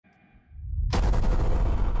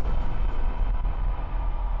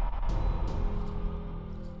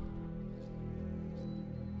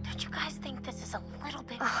think this is a little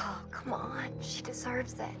bit... Oh, come on. She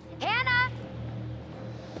deserves it. Hannah!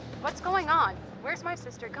 What's going on? Where's my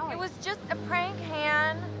sister going? It was just a prank,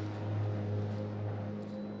 Han.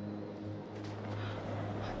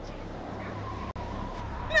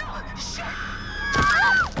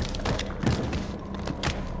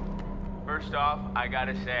 First off, I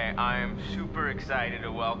gotta say, I am super excited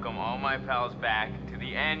to welcome all my pals back to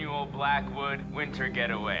the annual Blackwood Winter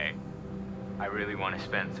Getaway. I really want to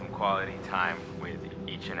spend some quality time with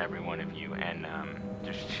each and every one of you and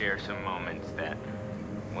just share some moments that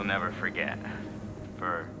we'll never forget.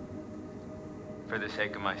 For the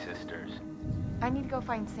sake of my sisters. I need to go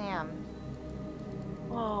find Sam.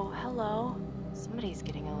 Whoa, hello. Somebody's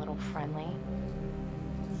getting a little friendly.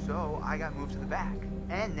 So I got moved to the back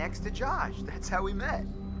and next to Josh. That's how we met.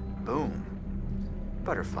 Boom.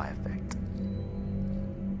 Butterfly effect.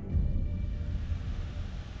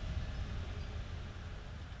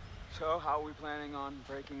 So, how are we planning on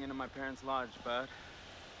breaking into my parents' lodge, bud?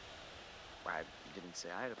 I didn't say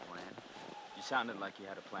I had a plan. You sounded like you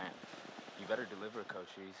had a plan. You better deliver,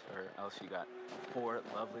 Cochise, or else you got poor,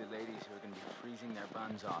 lovely ladies who are gonna be freezing their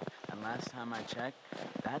buns off. And last time I checked,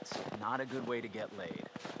 that's not a good way to get laid.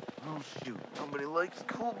 Oh shoot, nobody likes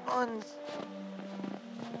cool buns.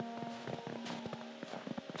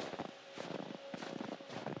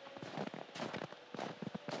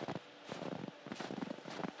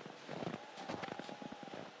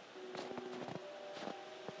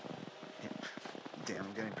 Damn,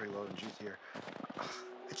 I'm getting pretty low in juice here.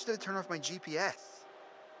 I just had to turn off my GPS.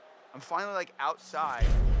 I'm finally like outside,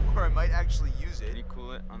 where I might actually use it. Can you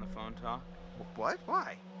cool it on the phone talk? What?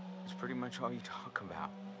 Why? It's pretty much all you talk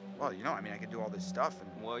about. Well, you know, I mean, I could do all this stuff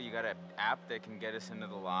and... Well, you got an app that can get us into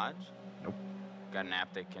the lodge? Nope. Got an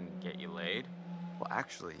app that can get you laid? Well,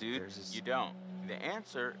 actually, dude, there's this... you don't. The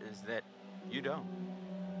answer is that you don't.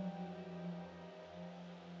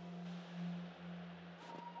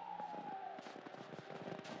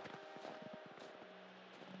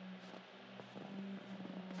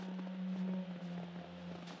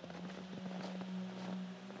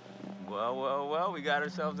 Well, we got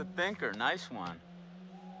ourselves a thinker. Nice one.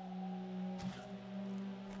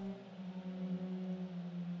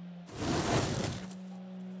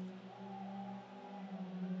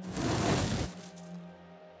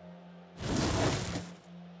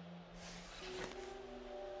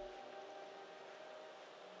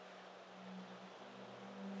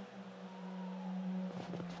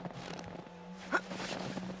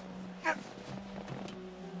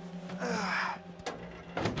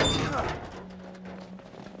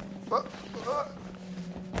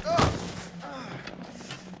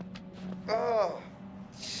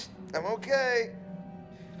 I'm okay.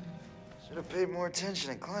 Should have paid more attention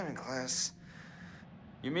in climbing class.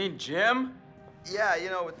 You mean Jim? Yeah, you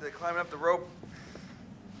know, with the climbing up the rope.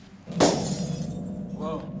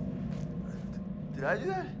 Whoa. Did I do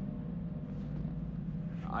that?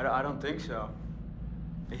 I don't think so.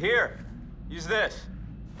 Here, use this.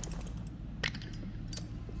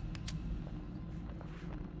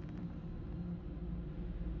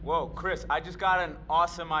 Whoa, Chris, I just got an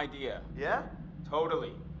awesome idea. Yeah?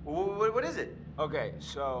 Totally. What is it? Okay,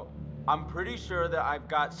 so I'm pretty sure that I've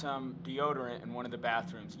got some deodorant in one of the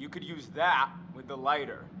bathrooms. You could use that with the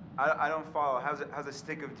lighter. I don't follow. How's a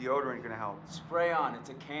stick of deodorant gonna help? Spray on, it's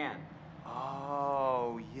a can.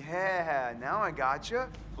 Oh, yeah. Now I gotcha.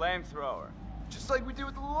 Flamethrower. Just like we did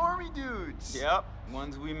with the little army dudes. Yep,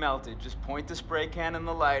 ones we melted. Just point the spray can in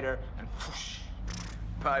the lighter and whoosh.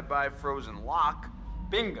 Bye-bye frozen lock.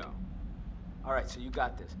 Bingo. All right, so you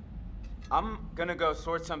got this. I'm gonna go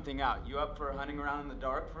sort something out. You up for hunting around in the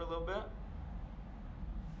dark for a little bit?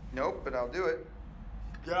 Nope, but I'll do it.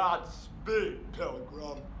 Godspeed,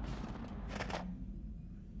 Pilgrim.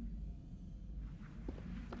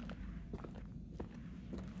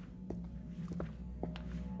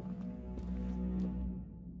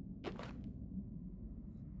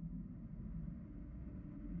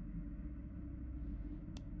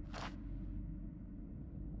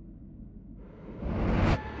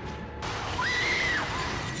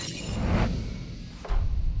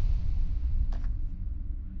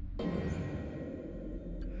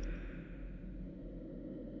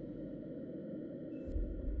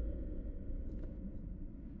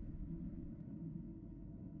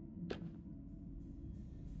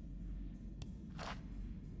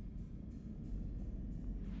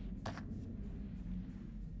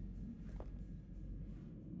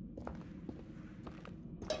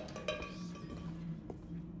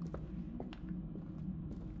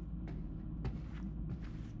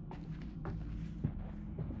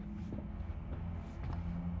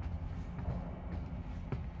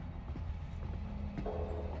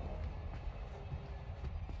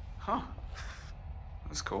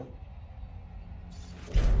 Looks cool.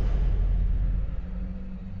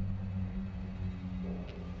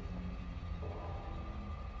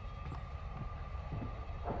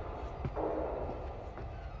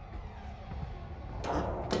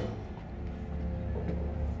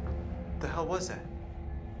 The hell was that?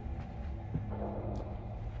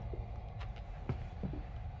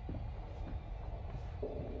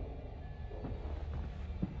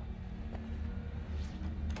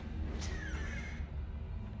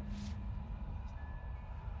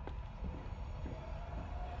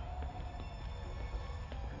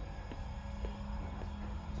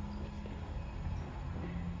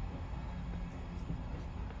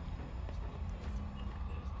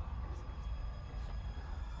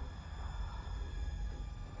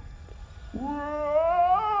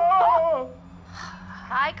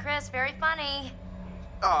 Hi, Chris. Very funny.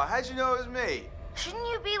 Oh, how'd you know it was me? Shouldn't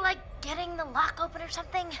you be, like, getting the lock open or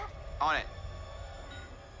something? On it.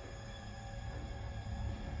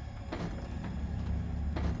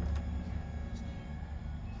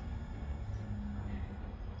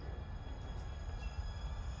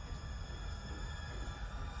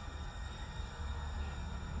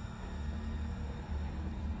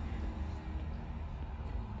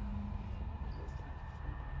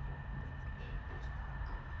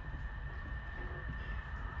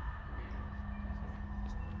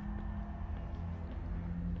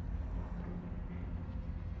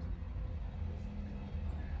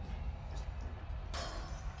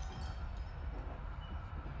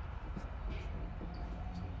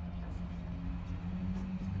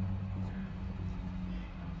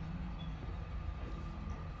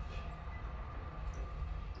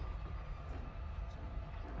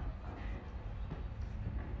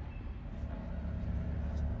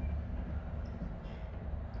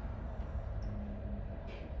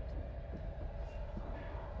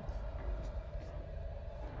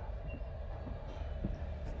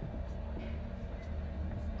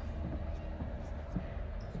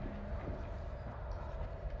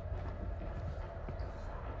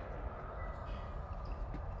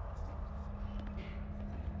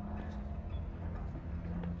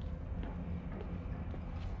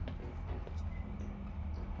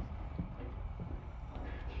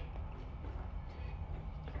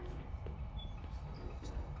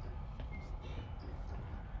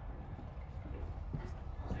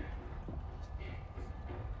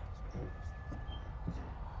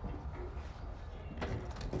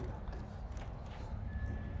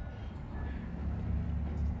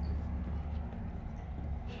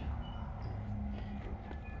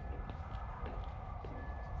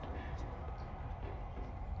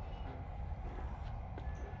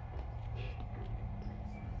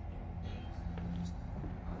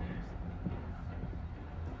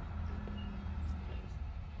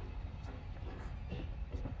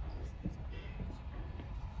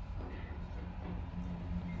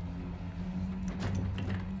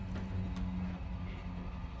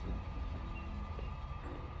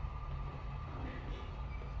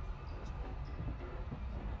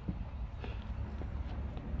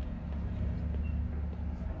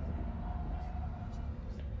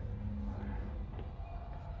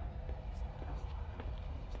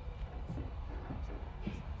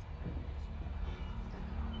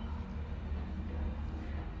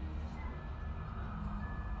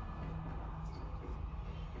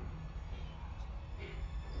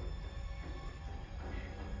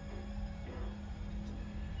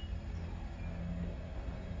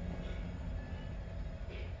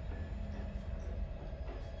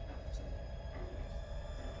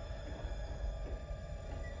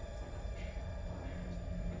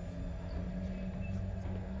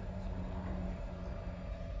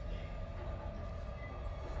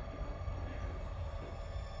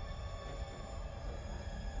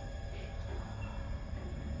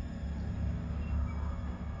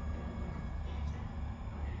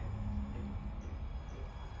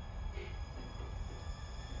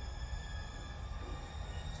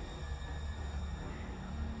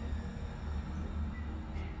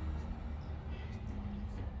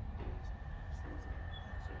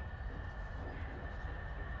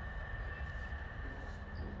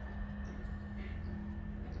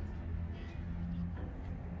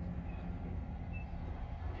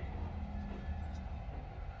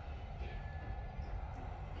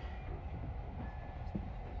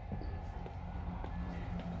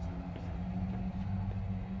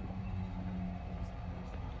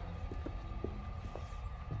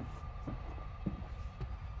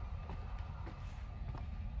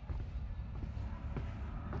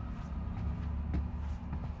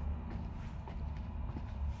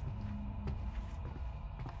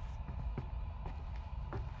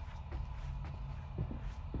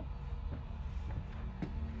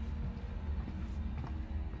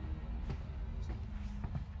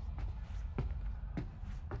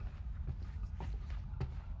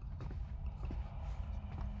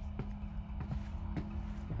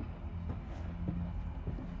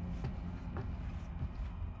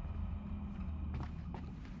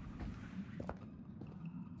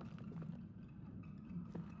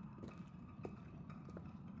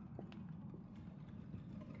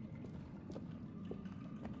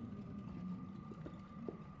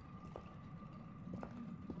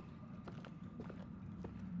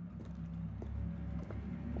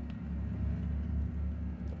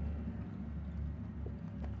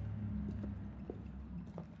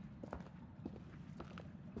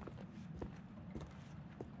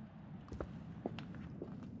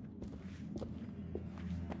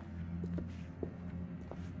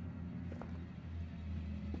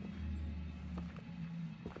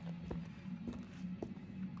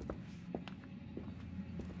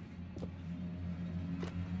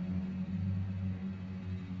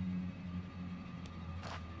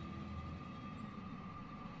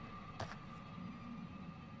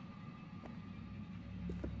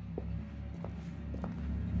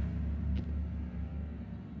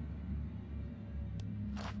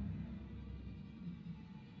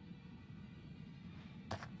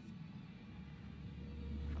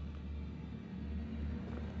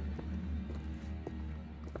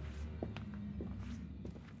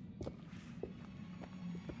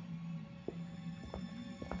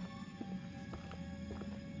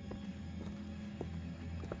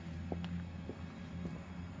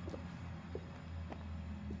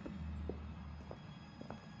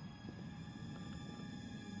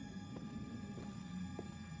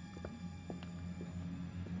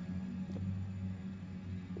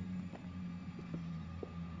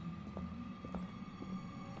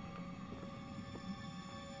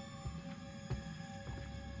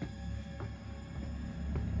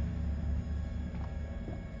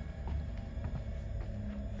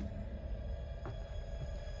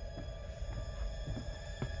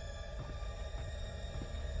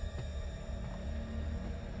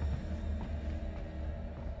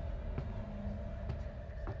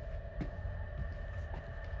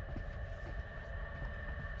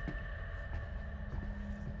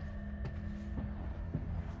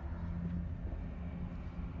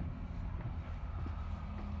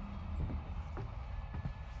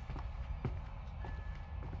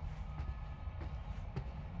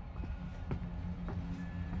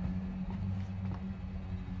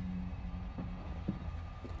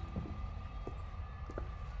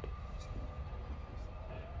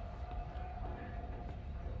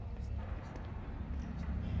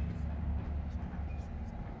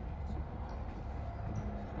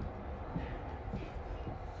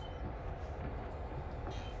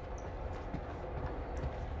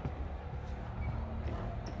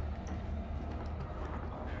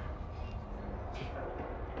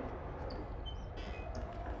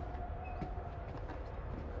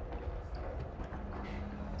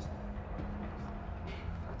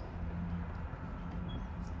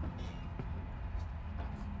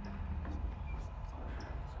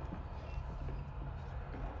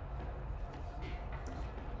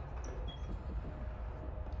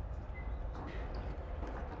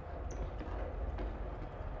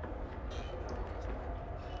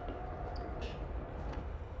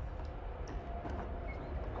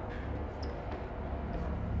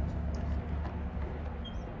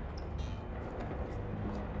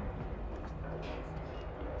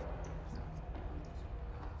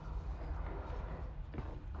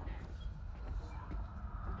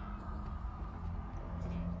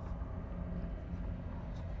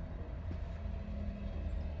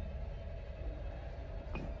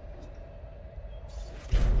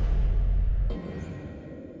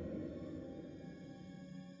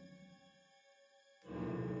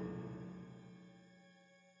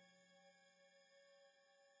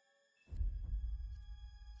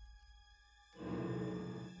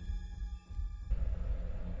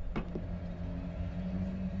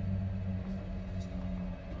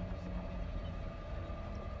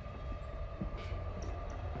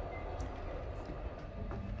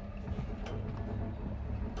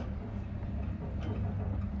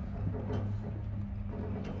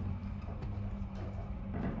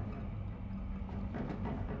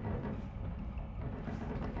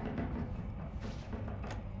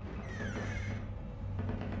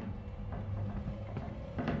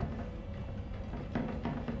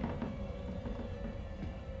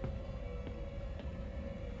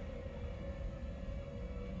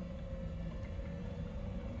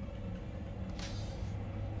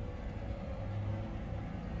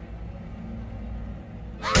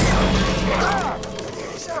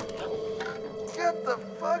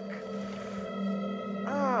 fuck?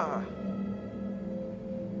 Ah.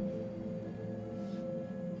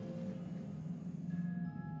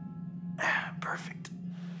 Perfect.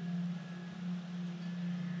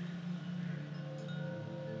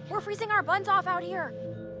 We're freezing our buns off out here.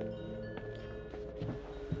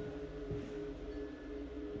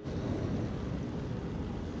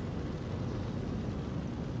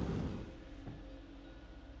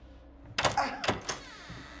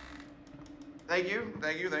 Thank you.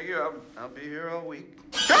 I'll be here all week.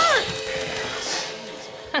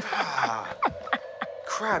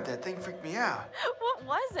 Crap, that thing freaked me out. What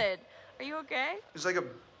was it? Are you okay? It was like a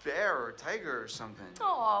bear or a tiger or something.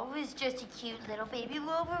 Oh, it was just a cute little baby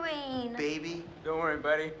Wolverine. Baby. Don't worry,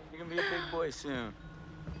 buddy. You're gonna be a big boy soon.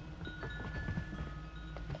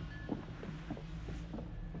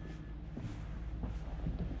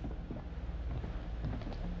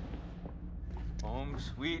 Home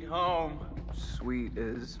sweet home. Sweet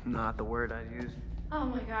is not the word I'd use. Oh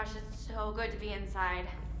my gosh, it's so good to be inside.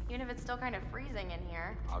 Even if it's still kind of freezing in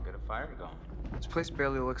here. I'll get a fire going. This place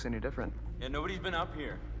barely looks any different. Yeah, nobody's been up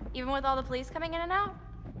here. Even with all the police coming in and out?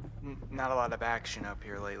 Not a lot of action up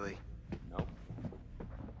here lately. Nope.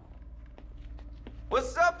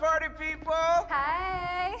 What's up, party people?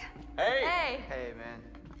 Hey. Hey. Hey! Hey, man.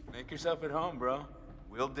 Make yourself at home, bro.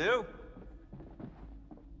 Will do.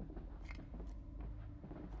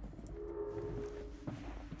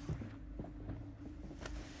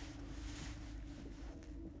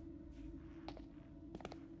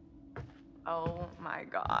 Oh my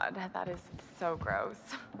god, that is so gross.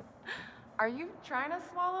 Are you trying to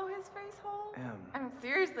swallow his face whole? I mean,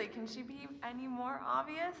 seriously, can she be any more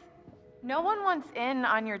obvious? No one wants in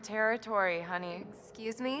on your territory, honey.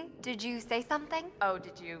 Excuse me? Did you say something? Oh,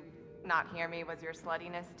 did you not hear me? Was your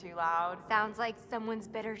sluttiness too loud? Sounds like someone's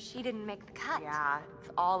bitter she didn't make the cut. Yeah, it's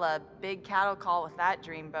all a big cattle call with that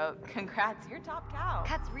dreamboat. Congrats, you're top cow.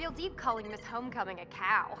 Cuts real deep calling Miss Homecoming a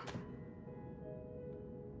cow.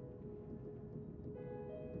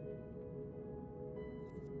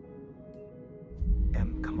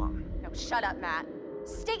 Em, come on. No, shut up, Matt.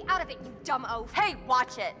 Stay out of it, you dumb oaf. Hey,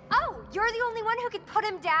 watch it. Oh, you're the only one who can put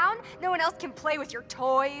him down? No one else can play with your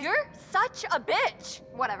toys? You're such a bitch.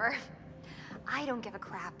 Whatever. I don't give a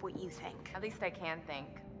crap what you think. At least I can think.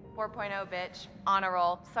 4.0 bitch, on a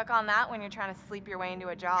roll. Suck on that when you're trying to sleep your way into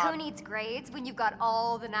a job. Who needs grades when you've got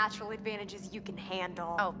all the natural advantages you can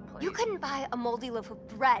handle? Oh, please. You couldn't buy a moldy loaf of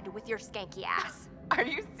bread with your skanky ass. Are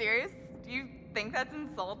you serious? Do you think that's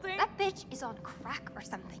insulting? That bitch is on crack or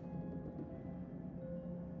something.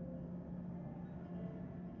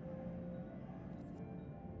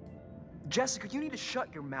 Jessica, you need to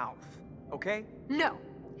shut your mouth, okay? No.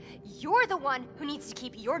 You're the one who needs to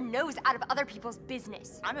keep your nose out of other people's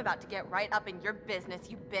business. I'm about to get right up in your business,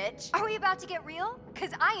 you bitch. Are we about to get real?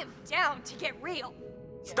 Because I am down to get real.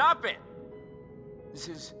 Stop it! This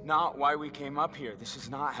is not why we came up here. This is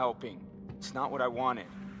not helping. It's not what I wanted.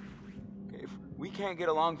 If we can't get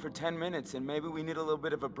along for 10 minutes, then maybe we need a little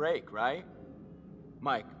bit of a break, right?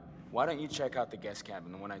 Mike, why don't you check out the guest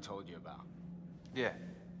cabin, the one I told you about? Yeah,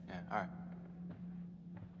 all right.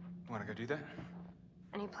 Wanna go do that?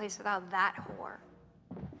 Any place without that whore.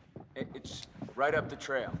 It's right up the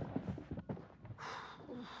trail.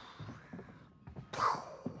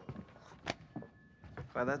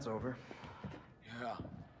 Glad that's over. Yeah.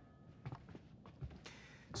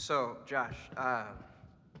 So, Josh,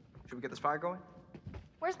 should we get this fire going?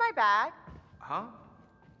 Where's my bag? Huh?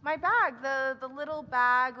 My bag, the little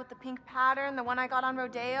bag with the pink pattern, the one I got on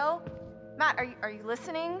Rodeo. Matt, are you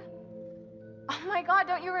listening? Oh my god,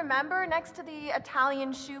 don't you remember? Next to the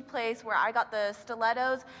Italian shoe place where I got the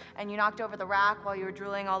stilettos and you knocked over the rack while you were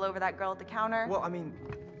drooling all over that girl at the counter? Well, I mean,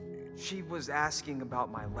 she was asking about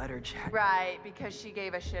my letter jacket. Right, because she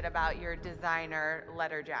gave a shit about your designer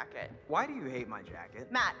letter jacket. Why do you hate my jacket?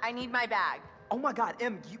 Matt, I need my bag. Oh my god,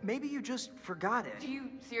 Em, maybe you just forgot it. Do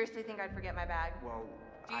you seriously think I'd forget my bag? Well,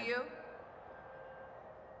 Do you?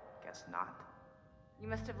 Guess not. You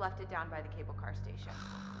must have left it down by the cable car station.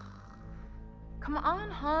 Come on,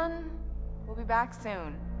 hon. We'll be back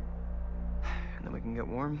soon. And then we can get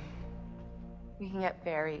warm? We can get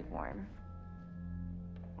very warm.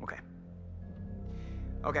 Okay.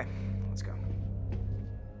 Okay, let's go.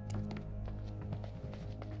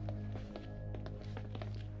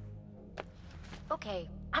 Okay,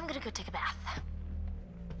 I'm gonna go take a bath.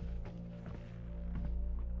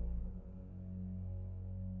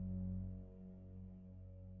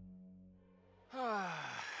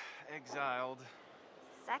 Exiled.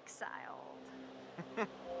 Sexiled.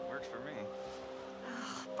 Works for me.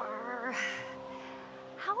 Ugh, brr.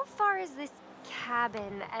 How far is this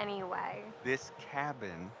cabin anyway? This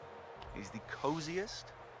cabin is the coziest,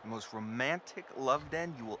 most romantic love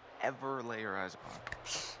den you will ever lay your eyes upon.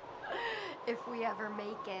 If we ever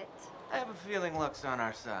make it. I have a feeling luck's on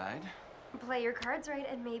our side. Play your cards right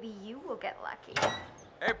and maybe you will get lucky.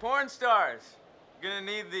 Hey, porn stars! You're gonna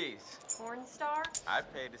need these. Porn star?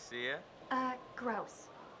 I'd pay to see you. Gross.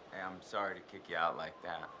 Hey, I'm sorry to kick you out like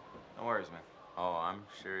that. No worries, man. Oh, I'm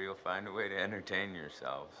sure you'll find a way to entertain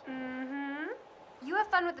yourselves. Mm-hmm. You have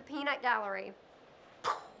fun with the peanut gallery.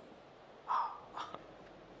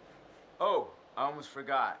 Oh, I almost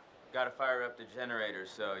forgot. Gotta fire up the generator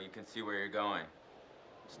so you can see where you're going.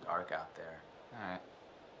 It's dark out there. All right.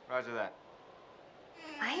 Roger that.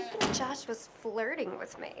 I think Josh was flirting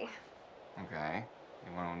with me. Okay.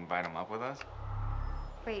 You want to invite him up with us?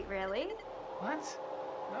 Wait, really? What?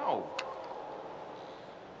 No.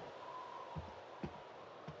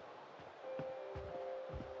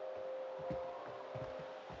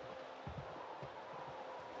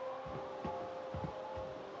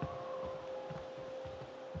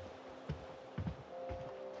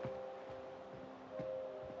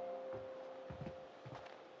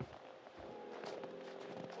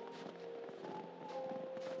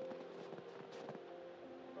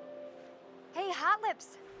 Hey, Hot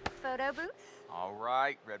Lips. Photo booth? All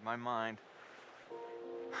right, read my mind.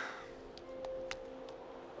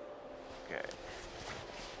 Okay.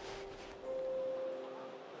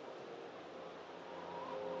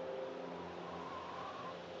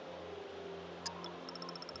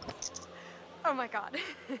 Oh my god.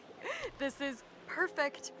 This is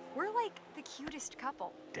perfect. We're like the cutest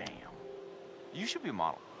couple. Damn. You should be a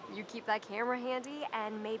model. You keep that camera handy,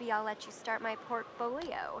 and maybe I'll let you start my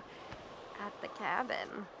portfolio at the cabin.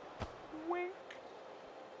 Wink.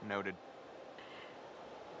 Noted.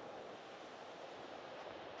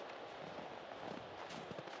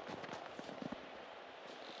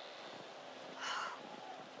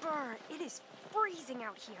 Brr, it is freezing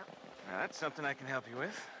out here. Now, that's something I can help you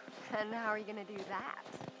with. And how are you gonna do that?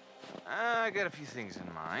 I got a few things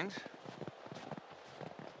in mind.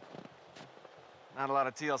 Not a lot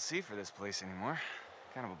of TLC for this place anymore.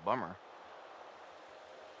 Kind of a bummer.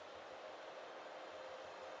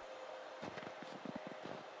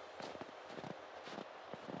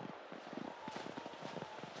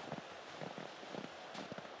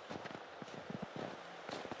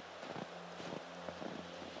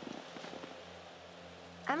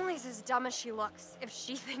 Emily's as dumb as she looks if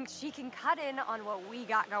she thinks she can cut in on what we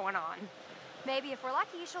got going on. Maybe if we're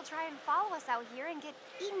lucky, she'll try and follow us out here and get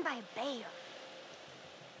eaten by a bear.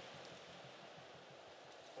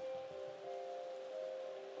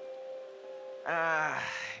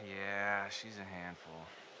 Yeah, she's a handful.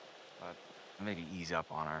 But maybe ease up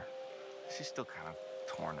on her. She's still kind of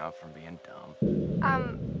torn up from being dumb.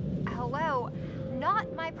 Hello?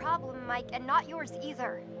 Not my problem, Mike, and not yours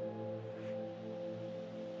either.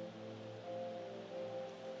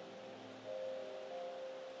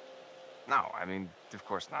 No, I mean, of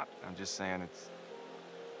course not. I'm just saying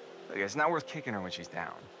it's not worth kicking her when she's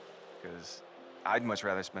down. Because I'd much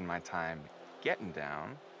rather spend my time getting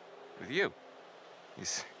down with you. You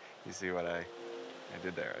see what I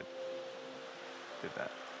did there? I did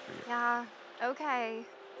that for you. Yeah, okay.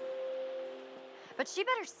 But she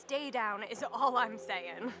better stay down is all I'm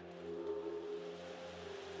saying.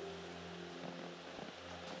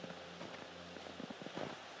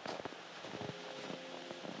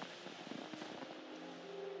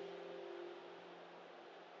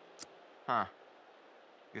 Huh.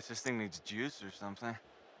 Guess this thing needs juice or something.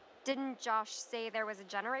 Didn't Josh say there was a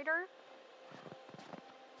generator?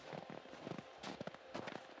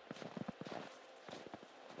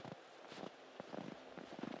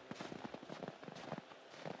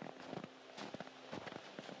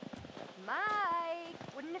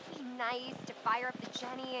 Mike, wouldn't it be nice to fire up the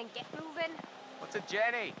Jenny and get moving? What's a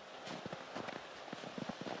Jenny?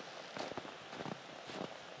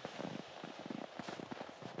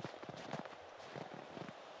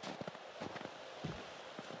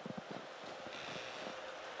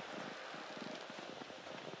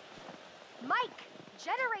 Mike,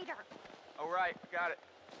 generator! Oh, right, got it.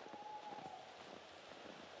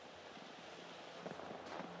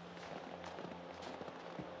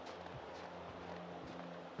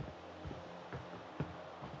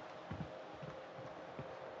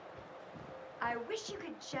 I wish you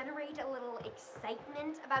could generate a little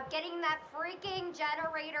excitement about getting that freaking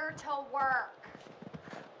generator to work.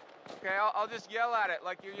 Okay, I'll just yell at it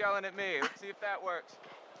like you're yelling at me. Let's see if that works.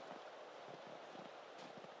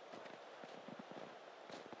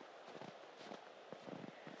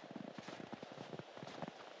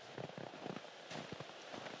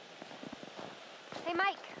 Hey,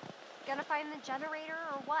 Mike. Gonna find the generator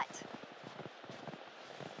or what?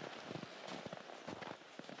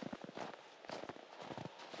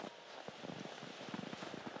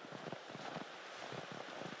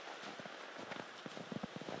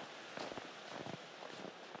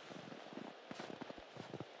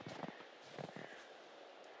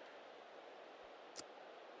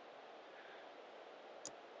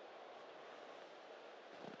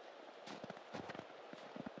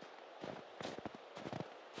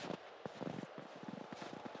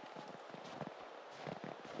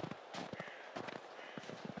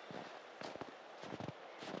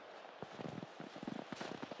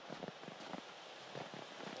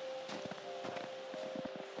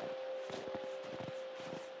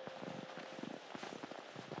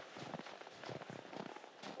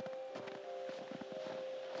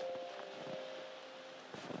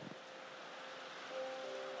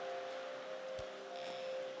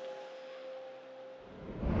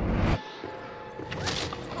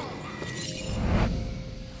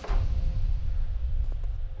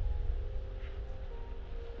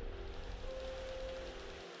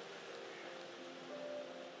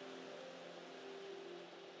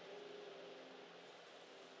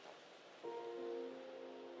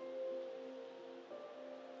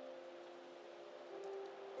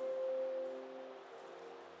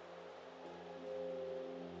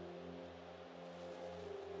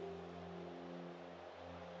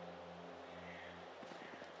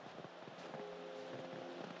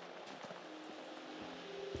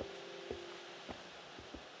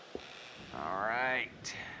 All right.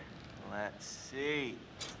 Let's see.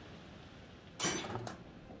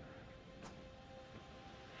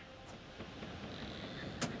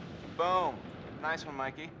 Boom. Nice one,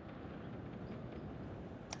 Mikey.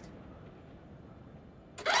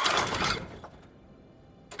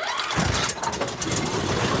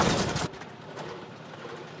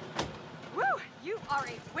 Woo! You are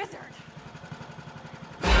a wizard!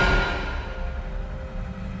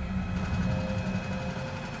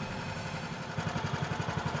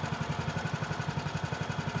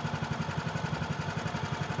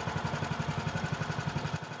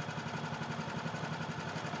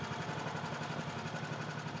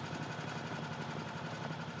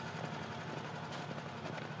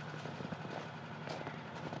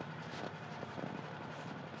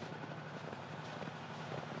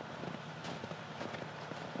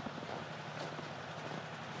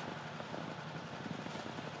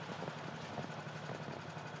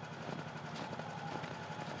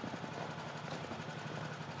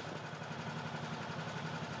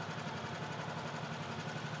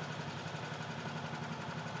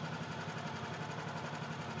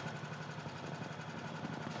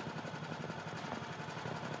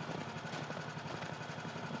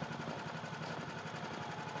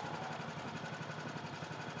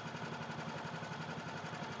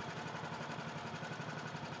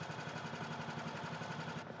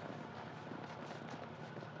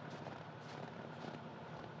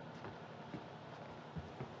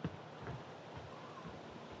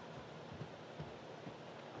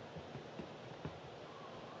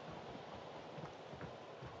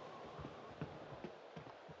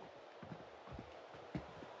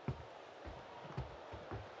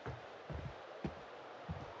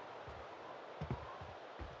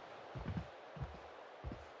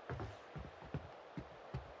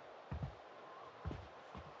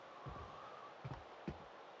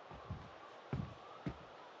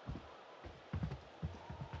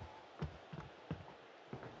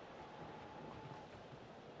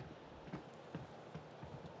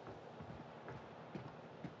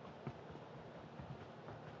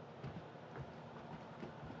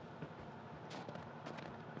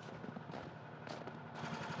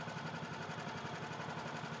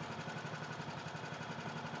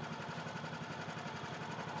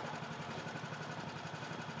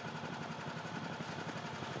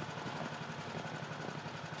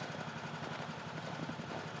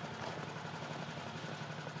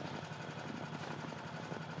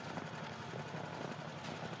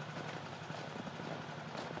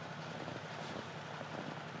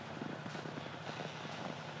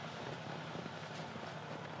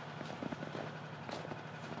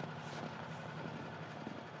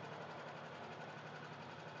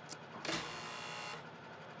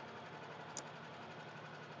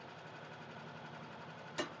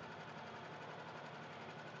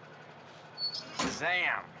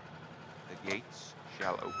 Zam! The gates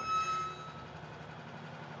shall open.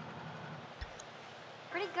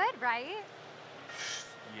 Pretty good, right?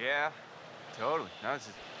 Yeah, totally. No, this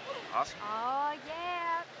is awesome. Oh,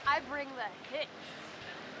 yeah. I bring the hits.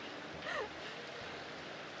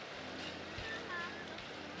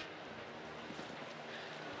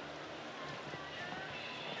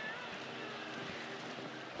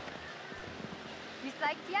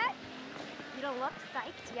 psyched yet? You don't look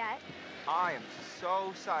psyched yet. I am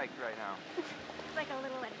so psyched right now. It's like a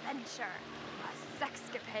little adventure. A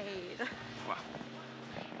sexcapade. Well,